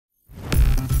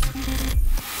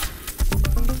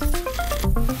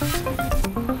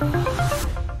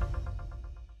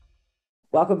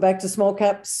Welcome back to Small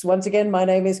Caps. Once again, my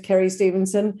name is Kerry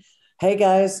Stevenson. Hey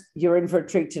guys, you're in for a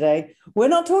treat today. We're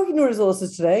not talking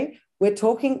resources today. We're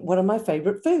talking one of my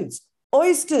favorite foods,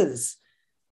 oysters.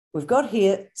 We've got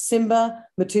here Simba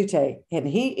Matute, and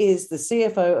he is the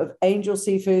CFO of Angel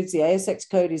Seafoods. The ASX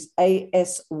code is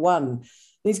AS1.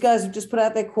 These guys have just put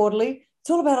out their quarterly. It's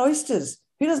all about oysters.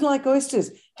 Who doesn't like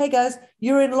oysters? Hey guys,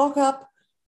 you're in lockup.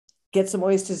 Get some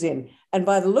oysters in. And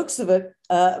by the looks of it,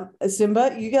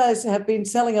 Simba, you guys have been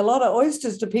selling a lot of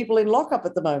oysters to people in lockup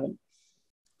at the moment.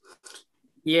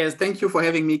 Yes, thank you for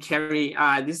having me, Kerry.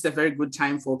 This is a very good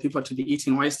time for people to be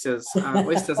eating oysters.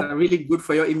 Oysters are really good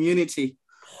for your immunity.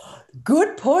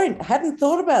 Good point. Hadn't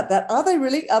thought about that. Are they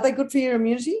really? Are they good for your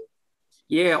immunity?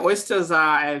 Yeah, oysters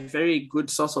are a very good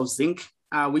source of zinc,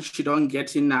 which you don't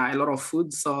get in a lot of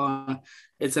food. So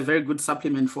it's a very good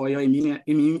supplement for your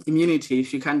immunity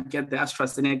if you can't get the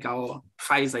AstraZeneca or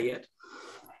Pfizer yet.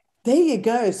 There you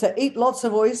go. So eat lots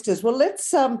of oysters. Well, let's,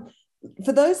 for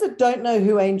those that don't know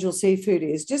who Angel Seafood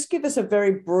is, just give us a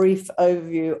very brief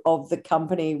overview of the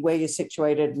company, where you're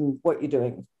situated and what you're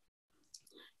doing.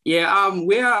 Yeah,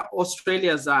 we are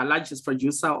Australia's largest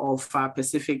producer of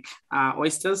Pacific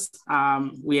oysters.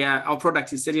 Our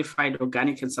product is certified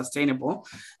organic and sustainable,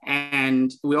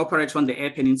 and we operate on the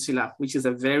Eyre Peninsula, which is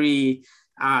a very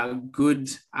good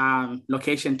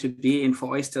location to be in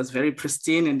for oysters, very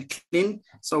pristine and clean.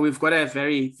 So we've got a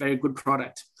very, very good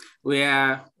product. We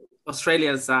are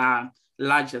Australia's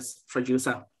largest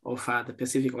producer of the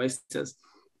Pacific oysters.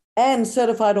 And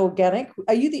certified organic.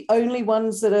 Are you the only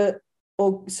ones that are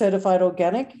certified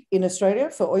organic in Australia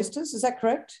for oysters? Is that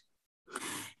correct?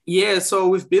 Yeah, so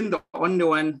we've been the only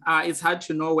one. It's hard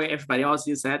to know where everybody else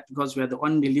is at because we're the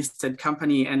only listed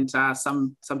company, and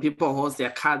some people hold their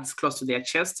cards close to their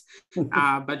chest.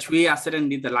 But we are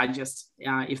certainly the largest,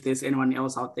 if there's anyone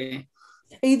else out there.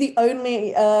 Are you the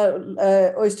only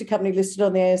oyster company listed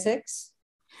on the ASX?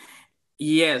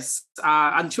 Yes,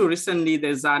 until recently,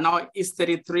 there's now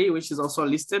East33, which is also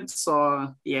listed.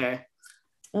 So, yeah.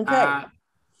 Okay.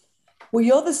 Well,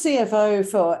 you're the CFO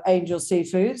for Angel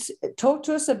Seafoods. Talk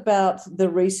to us about the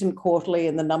recent quarterly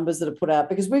and the numbers that are put out,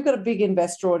 because we've got a big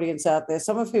investor audience out there,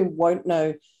 some of whom won't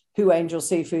know who Angel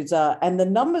Seafoods are. And the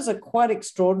numbers are quite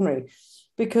extraordinary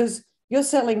because you're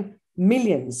selling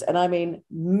millions, and I mean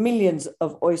millions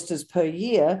of oysters per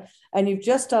year, and you've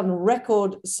just done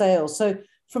record sales. So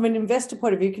from an investor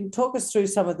point of view, can you talk us through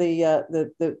some of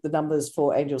the numbers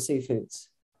for Angel Seafoods?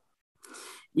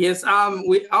 Yes,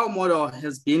 our model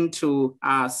has been to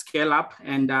scale up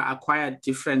and acquire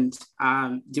different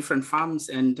farms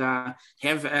and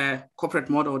have a corporate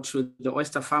model to the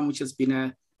oyster farm, which has been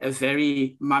a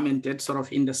very mom and dad sort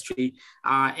of industry.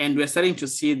 And we're starting to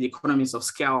see the economies of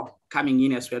scale coming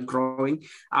in as we're growing.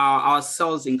 Our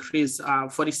sales increased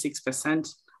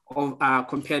 46%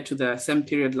 compared to the same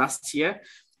period last year.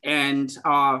 And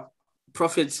our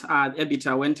profits,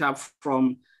 EBITDA, went up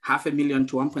from $500,000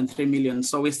 to 1.3 million.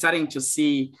 So we're starting to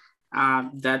see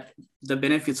that the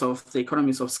benefits of the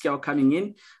economies of scale coming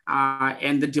in,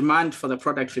 and the demand for the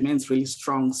product remains really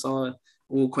strong. So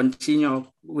we'll continue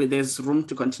there's room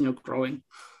to continue growing.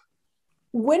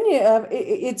 When you,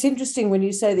 it's interesting when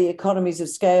you say the economies of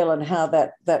scale and how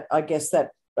that I guess that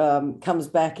comes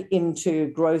back into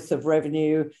growth of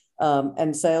revenue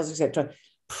and sales, etc.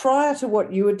 Prior to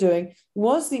what you were doing,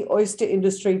 was the oyster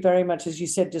industry very much, as you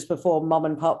said just before, mom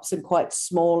and pops and quite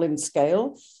small in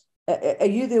scale? Are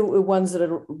you the ones that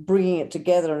are bringing it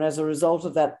together, and as a result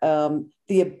of that,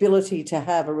 the ability to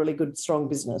have a really good, strong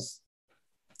business?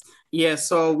 Yeah,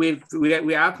 so we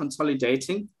are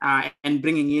consolidating and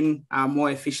bringing in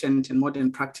more efficient and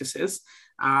modern practices.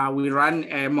 We run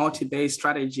a multi-bay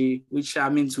strategy, which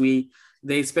means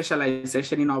there's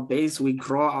specialization in our bays. We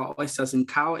grow our oysters in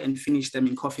cow and finish them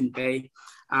in Coffin Bay.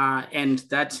 And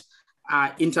that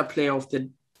interplay of the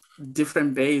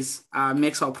different bays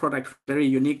makes our product very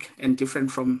unique and different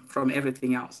from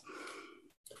everything else.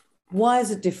 Why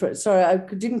is it different? Sorry, I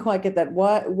didn't quite get that.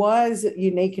 Why is it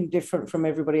unique and different from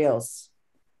everybody else?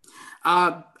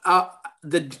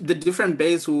 The different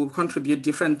bays will contribute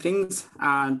different things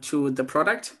to the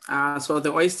product. So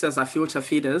the oysters are filter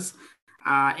feeders.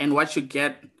 And what you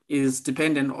get is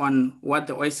dependent on what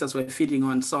the oysters were feeding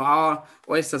on. So our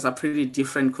oysters are pretty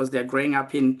different because they're growing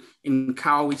up in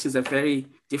cow, which is a very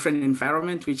different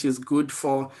environment, which is good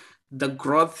for the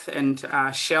growth and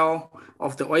shell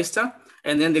of the oyster.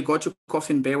 And then they go to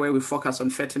Coffin Bay, where we focus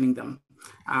on fattening them.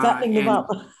 Fattening them up.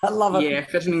 I love it. Yeah,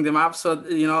 fattening them up. So,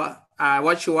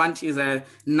 what you want is a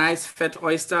nice fat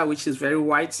oyster, which is very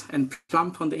white and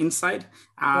plump on the inside.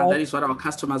 Right. That is what our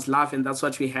customers love, and that's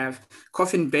what we have.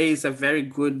 Coffin Bay is a very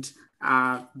good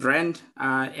brand,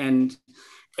 and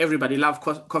everybody loves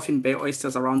Coffin Bay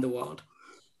oysters around the world.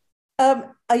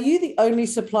 Are you the only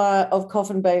supplier of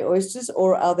Coffin Bay oysters,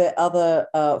 or are there other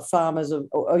farmers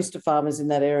or oyster farmers in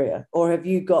that area? Or have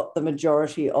you got the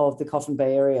majority of the Coffin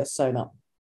Bay area sewn up?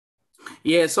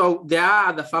 Yeah, so there are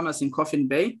other farmers in Coffin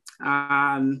Bay,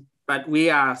 but we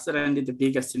are certainly the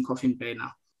biggest in Coffin Bay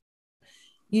now.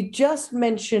 You just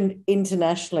mentioned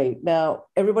internationally. Now,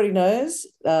 everybody knows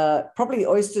probably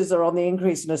oysters are on the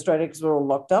increase in Australia because we're all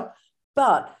locked up.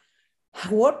 But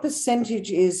what percentage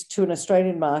is to an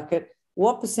Australian market?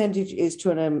 What percentage is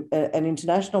to an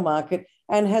international market?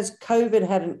 And has COVID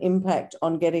had an impact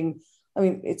on getting, I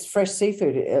mean, it's fresh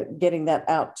seafood, getting that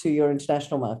out to your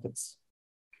international markets?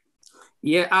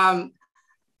 Yeah,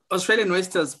 Australian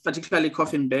oysters, particularly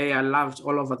Coffin Bay, are loved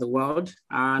all over the world.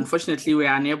 Unfortunately, we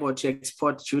are unable to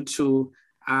export due to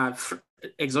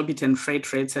exorbitant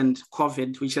freight rates and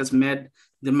COVID, which has made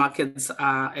the markets,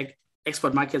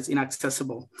 export markets,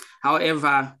 inaccessible.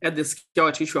 However, at the scale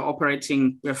at which we're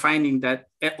operating, we're finding that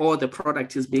all the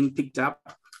product is being picked up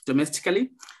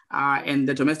domestically, and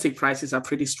the domestic prices are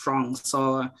pretty strong.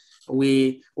 So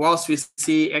whilst we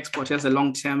see export as a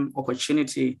long-term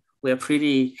opportunity, we're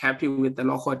pretty happy with the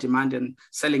local demand and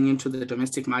selling into the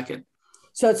domestic market.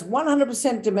 So it's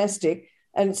 100% domestic.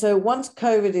 And so once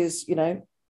COVID is,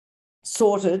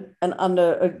 sorted and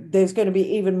there's going to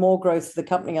be even more growth for the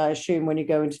company, I assume, when you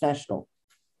go international.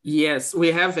 Yes,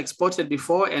 we have exported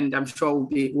before, and I'm sure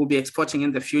we'll be exporting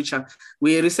in the future.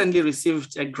 We recently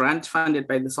received a grant funded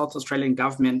by the South Australian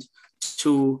government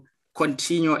to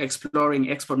continue exploring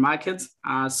export markets.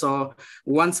 So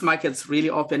once markets really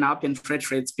open up and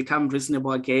freight rates become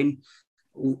reasonable again,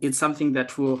 it's something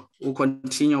that we'll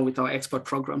continue with our export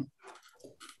program.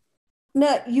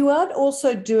 Now, you are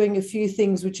also doing a few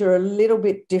things which are a little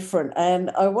bit different. And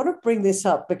I want to bring this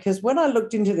up because when I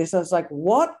looked into this, I was like,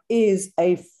 what is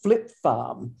a flip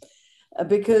farm?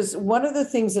 Because one of the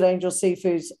things that Angel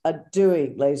Seafoods are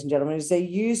doing, ladies and gentlemen, is they're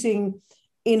using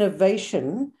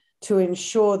innovation to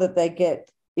ensure that they get,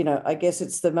 I guess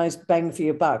it's the most bang for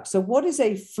your buck. So what is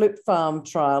a flip farm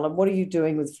trial and what are you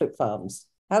doing with flip farms?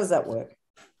 How does that work?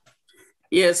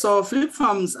 Yeah, so flip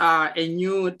farms are a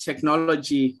new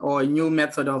technology or a new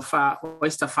method of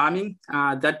oyster farming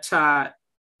that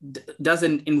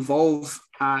doesn't involve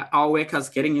our workers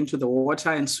getting into the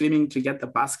water and swimming to get the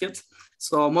basket.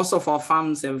 So most of our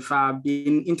farms have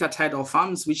been intertidal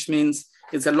farms, which means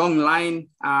it's a long line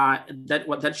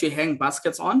that you hang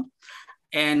baskets on,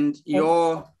 and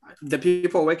the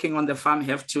people working on the farm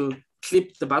have to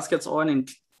clip the baskets on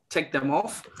and take them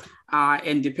off.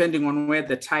 And depending on where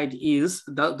the tide is,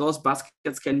 those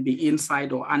baskets can be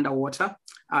inside or underwater,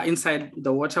 inside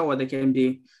the water, or they can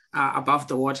be above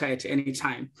the water at any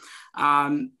time.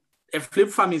 A flip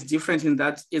farm is different in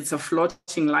that it's a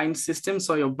floating line system.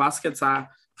 So your baskets are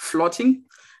floating.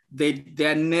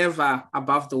 They're never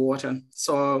above the water.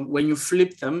 So when you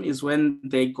flip them is when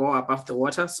they go above the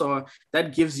water. So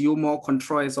that gives you more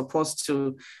control as opposed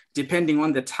to depending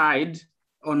on the tide,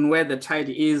 on where the tide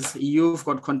is, you've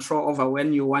got control over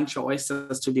when you want your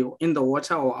oysters to be in the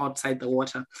water or outside the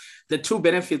water. The two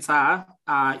benefits are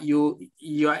you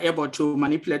are able to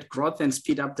manipulate growth and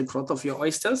speed up the growth of your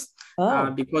oysters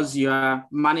because you are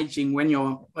managing when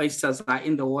your oysters are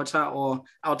in the water or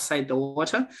outside the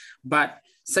water. But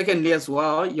secondly, as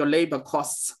well, your labor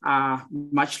costs are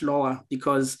much lower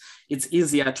because it's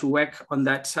easier to work on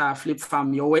that flip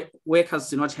farm. Your workers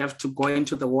do not have to go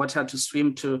into the water to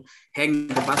swim to hang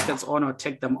the baskets on or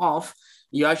take them off.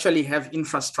 You actually have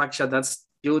infrastructure that's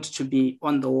built to be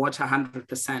on the water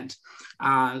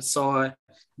 100%. So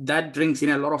that brings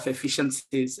in a lot of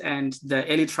efficiencies, and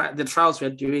the trials we're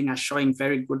doing are showing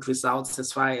very good results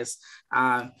as far as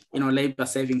labor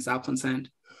savings are concerned.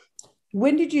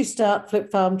 When did you start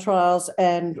Flip Farm trials,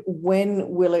 and when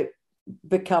will it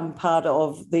become part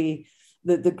of the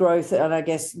growth and I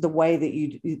guess the way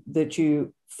that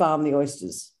you farm the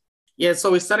oysters? Yeah,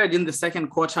 so we started in the second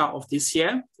quarter of this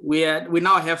year. We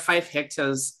now have 5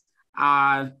 hectares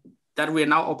that we're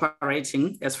now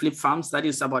operating as flip farms. That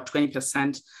is about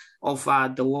 20% of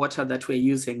the water that we're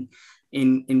using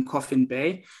in Coffin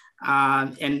Bay.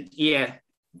 And yeah,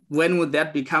 when would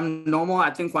that become normal? I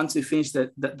think once we finish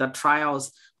the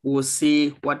trials, we'll see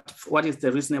what is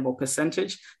the reasonable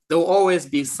percentage. There will always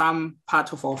be some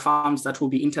part of our farms that will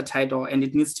be intertidal, and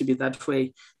it needs to be that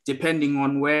way depending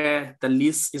on where the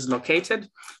lease is located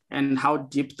and how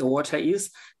deep the water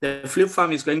is. The flip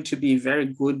farm is going to be very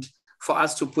good for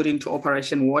us to put into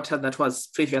operation water that was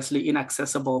previously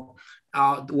inaccessible.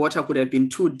 The water could have been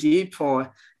too deep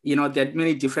or there are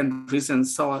many different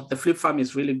reasons. So the flip farm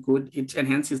is really good. It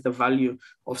enhances the value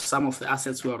of some of the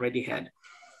assets we already had.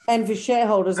 And for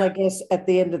shareholders, I guess at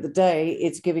the end of the day,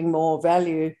 it's giving more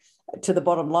value to the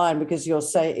bottom line because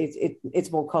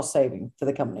it's more cost saving for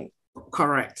the company.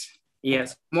 Correct.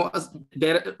 Yes.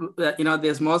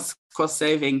 There's more cost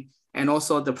saving, and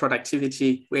also the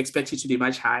productivity, we expect it to be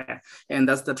much higher. And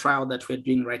that's the trial that we're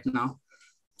doing right now.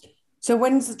 So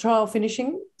when's the trial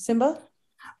finishing, Simba?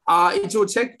 It will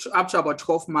take up to about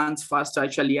 12 months for us to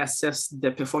actually assess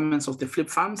the performance of the flip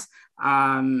farms.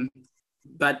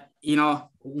 But,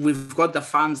 we've got the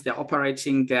farms, they're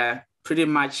operating, they're pretty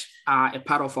much a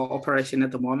part of our operation at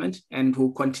the moment, and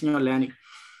we'll continue learning.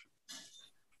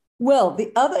 Well,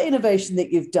 the other innovation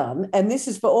that you've done, and this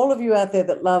is for all of you out there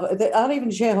that aren't even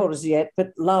shareholders yet,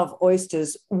 but love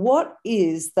oysters. What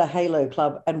is the Halo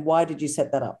Club and why did you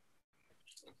set that up?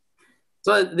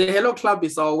 So the Halo Club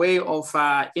is our way of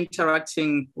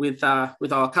interacting with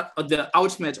the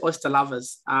ultimate oyster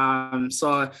lovers.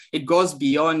 So it goes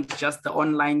beyond just the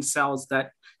online sales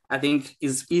that I think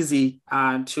is easy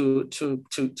to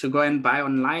go and buy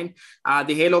online.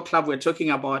 The Halo Club, we're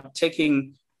talking about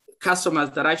taking customers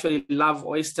that actually love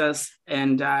oysters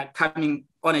and coming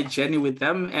on a journey with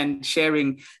them and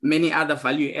sharing many other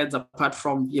value adds apart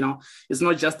from, it's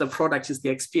not just the product, it's the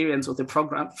experience of the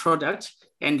product,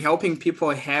 and helping people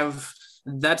have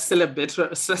that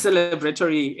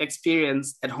celebratory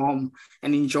experience at home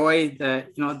and enjoy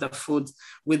the food.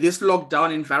 With this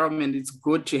lockdown environment, it's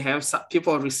good to have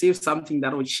people receive something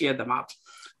that will cheer them up.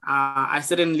 I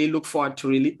certainly look forward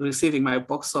to receiving my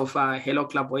box of Halo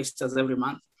Club oysters every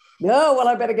month. Oh, well,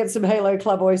 I better get some Halo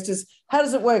Club oysters. How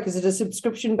does it work? Is it a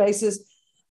subscription basis?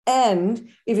 And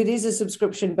if it is a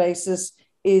subscription basis,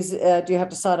 do you have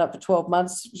to sign up for 12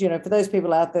 months? For those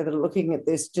people out there that are looking at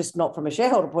this, just not from a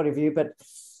shareholder point of view, but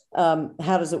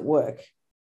how does it work?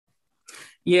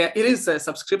 Yeah, it is a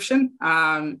subscription.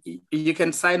 You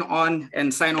can sign on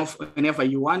and sign off whenever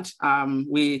you want.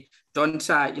 We don't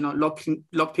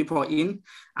lock people in.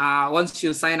 Once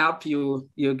you sign up, you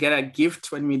get a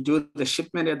gift when we do the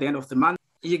shipment at the end of the month.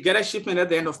 You get a shipment at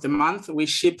the end of the month. We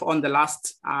ship on the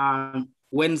last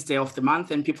Wednesday of the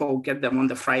month, and people will get them on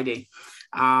the Friday.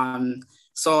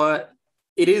 So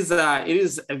it is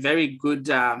a very good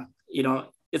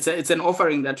it's an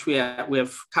offering that we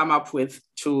have come up with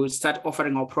to start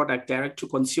offering our product direct to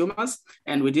consumers.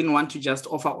 And we didn't want to just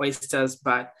offer oysters,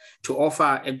 but to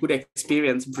offer a good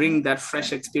experience, bring that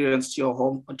fresh experience to your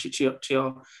home, or to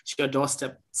your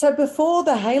doorstep. So before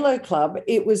the Halo Club,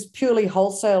 it was purely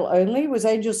wholesale only? Was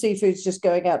Angel Seafoods just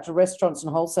going out to restaurants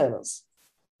and wholesalers?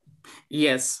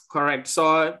 Yes, correct.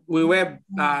 So we were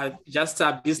just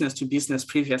business to business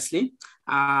previously,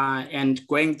 and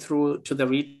going through to the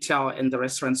retail and the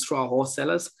restaurants through our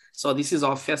wholesalers. So this is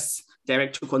our first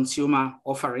direct to consumer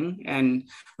offering, and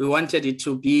we wanted it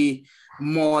to be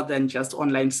more than just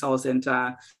online sales. And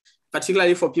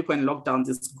particularly for people in lockdowns,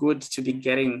 it's good to be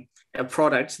getting a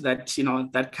product that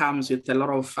that comes with a lot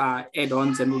of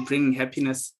add-ons and will bring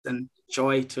happiness and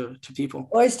joy to people.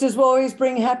 Oysters will always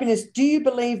bring happiness. Do you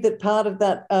believe that part of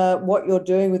that, what you're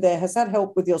doing with there, has that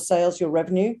helped with your sales, your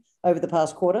revenue over the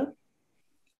past quarter?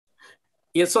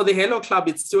 Yeah, so the Halo Club,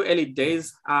 it's still early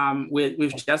days.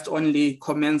 We've just only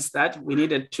commenced that. We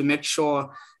needed to make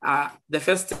sure the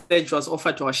first stage was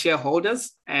offered to our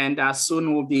shareholders, and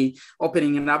soon we'll be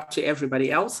opening it up to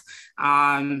everybody else.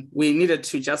 We needed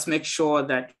to just make sure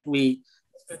that we,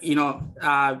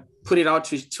 put it out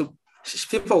to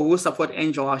people who support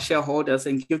Angel, our shareholders,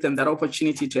 and give them that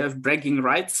opportunity to have bragging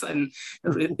rights and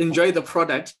enjoy the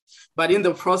product. But in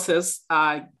the process,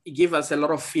 give us a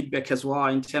lot of feedback as well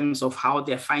in terms of how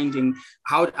they're finding,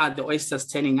 how are the oysters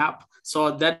turning up.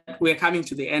 So that we're coming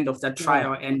to the end of that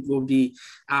trial, and we'll be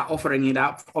opening it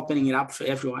up to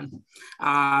everyone.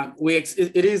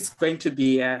 It is going to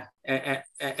be a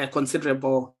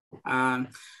considerable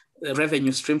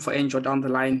revenue stream for Angel down the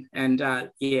line. And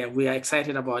we are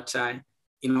excited about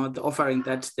the offering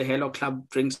that the Halo Club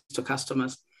brings to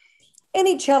customers.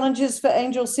 Any challenges for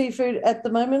Angel Seafood at the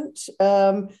moment?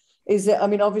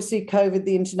 Obviously COVID,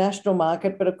 the international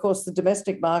market, but of course the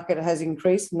domestic market has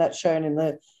increased, and that's shown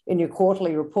in your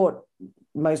quarterly report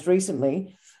most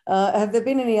recently. Have there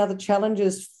been any other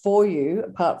challenges for you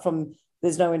apart from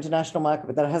there's no international market,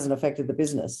 but that hasn't affected the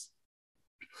business?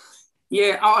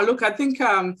 Yeah, look, I think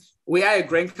we are a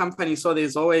grain company, so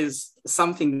there's always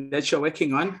something that you're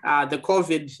working on. The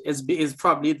COVID is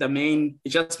probably the main. It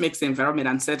just makes the environment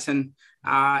uncertain.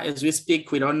 As we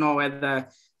speak, we don't know whether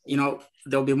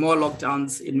there'll be more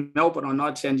lockdowns in Melbourne or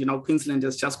not. And, Queensland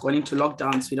is just going into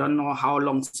lockdowns. We don't know how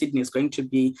long Sydney is going to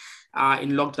be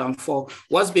in lockdown for.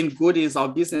 What's been good is our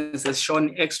business has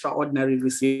shown extraordinary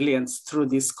resilience through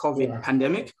this COVID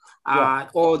pandemic.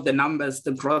 All the numbers,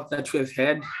 the growth that we've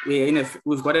had,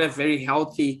 we've got a very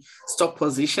healthy stock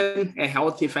position, a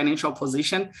healthy financial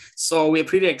position. So we're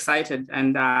pretty excited.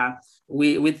 And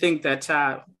we think that,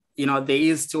 there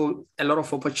is still a lot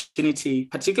of opportunity,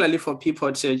 particularly for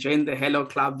people to join the Hello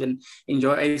Club and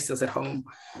enjoy oysters at home.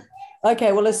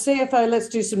 Okay, well, as CFO, let's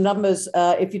do some numbers,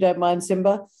 if you don't mind,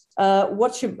 Simba.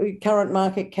 What's your current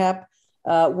market cap?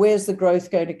 Where's the growth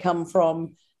going to come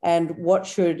from? And what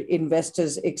should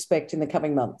investors expect in the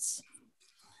coming months?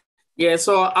 Yeah,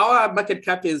 so our market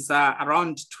cap is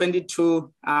around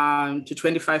 22 to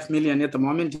 25 million at the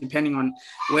moment, depending on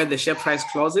where the share price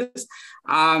closes.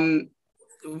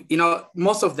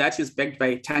 Most of that is backed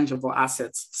by tangible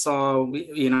assets. So,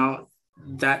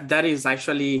 that is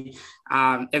actually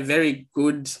a very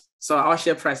good. So our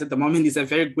share price at the moment is a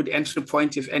very good entry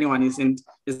point if anyone is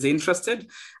interested.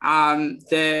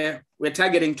 We're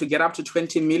targeting to get up to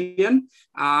 20 million,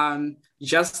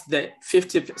 just the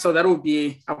 50. So that will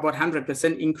be about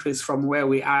 100% increase from where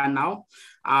we are now.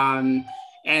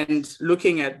 And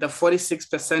looking at the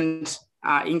 46%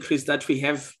 increase that we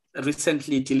have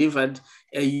recently delivered,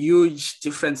 a huge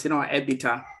difference in our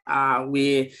EBITDA.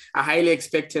 We are highly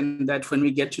expecting that when we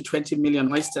get to 20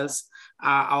 million oysters,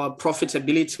 our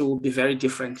profitability will be very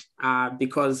different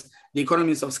because the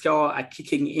economies of scale are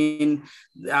kicking in.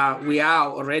 We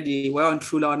are already well and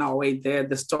truly on our way there.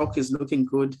 The stock is looking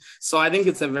good. So I think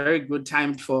it's a very good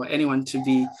time for anyone to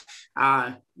be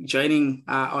joining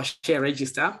our share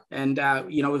register. And,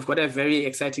 we've got a very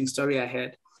exciting story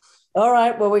ahead. All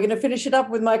right. Well, we're going to finish it up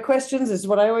with my questions. This is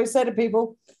what I always say to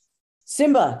people.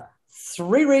 Simba,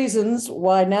 3 reasons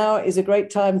why now is a great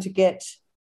time to get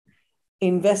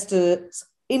investors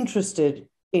interested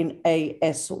in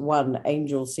AS1,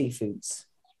 Angel Seafoods.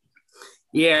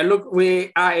 Yeah, look,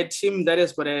 we are a team that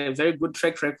has got a very good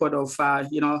track record of,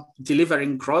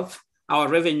 delivering growth. Our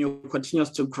revenue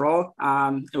continues to grow.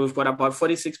 We've got about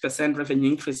 46%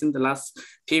 revenue increase in the last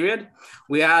period.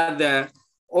 We are the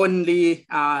only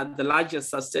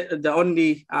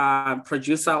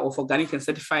producer of organic and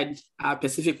certified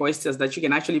Pacific oysters that you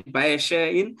can actually buy a share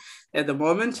in at the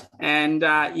moment. And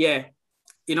our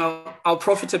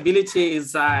profitability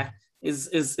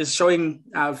is showing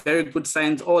very good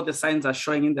signs. All the signs are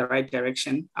showing in the right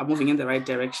direction, are moving in the right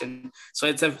direction. So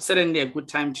it's certainly a good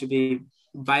time to be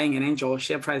buying an Angel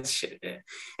share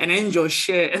an Angel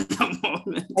share at the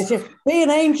moment. Be an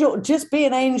angel, just be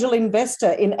an angel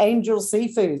investor in Angel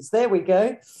Seafoods. There we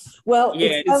go. Well,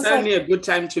 yeah, it's certainly a good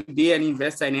time to be an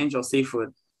investor in Angel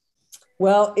Seafood.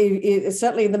 Well,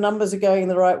 certainly the numbers are going in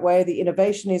the right way. The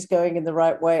innovation is going in the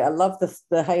right way. I love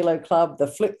the Halo Club, the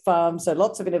Flip Farm. So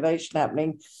lots of innovation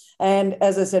happening. And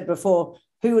as I said before,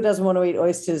 who doesn't want to eat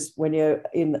oysters when you're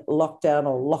in lockdown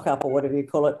or lockup or whatever you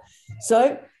call it?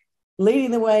 So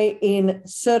leading the way in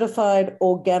certified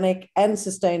organic and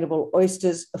sustainable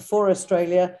oysters for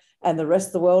Australia and the rest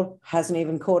of the world, hasn't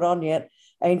even caught on yet,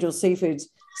 Angel Seafoods.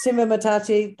 Simba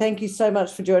Matute, thank you so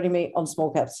much for joining me on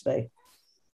Small Caps today.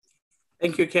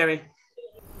 Thank you, Kerry.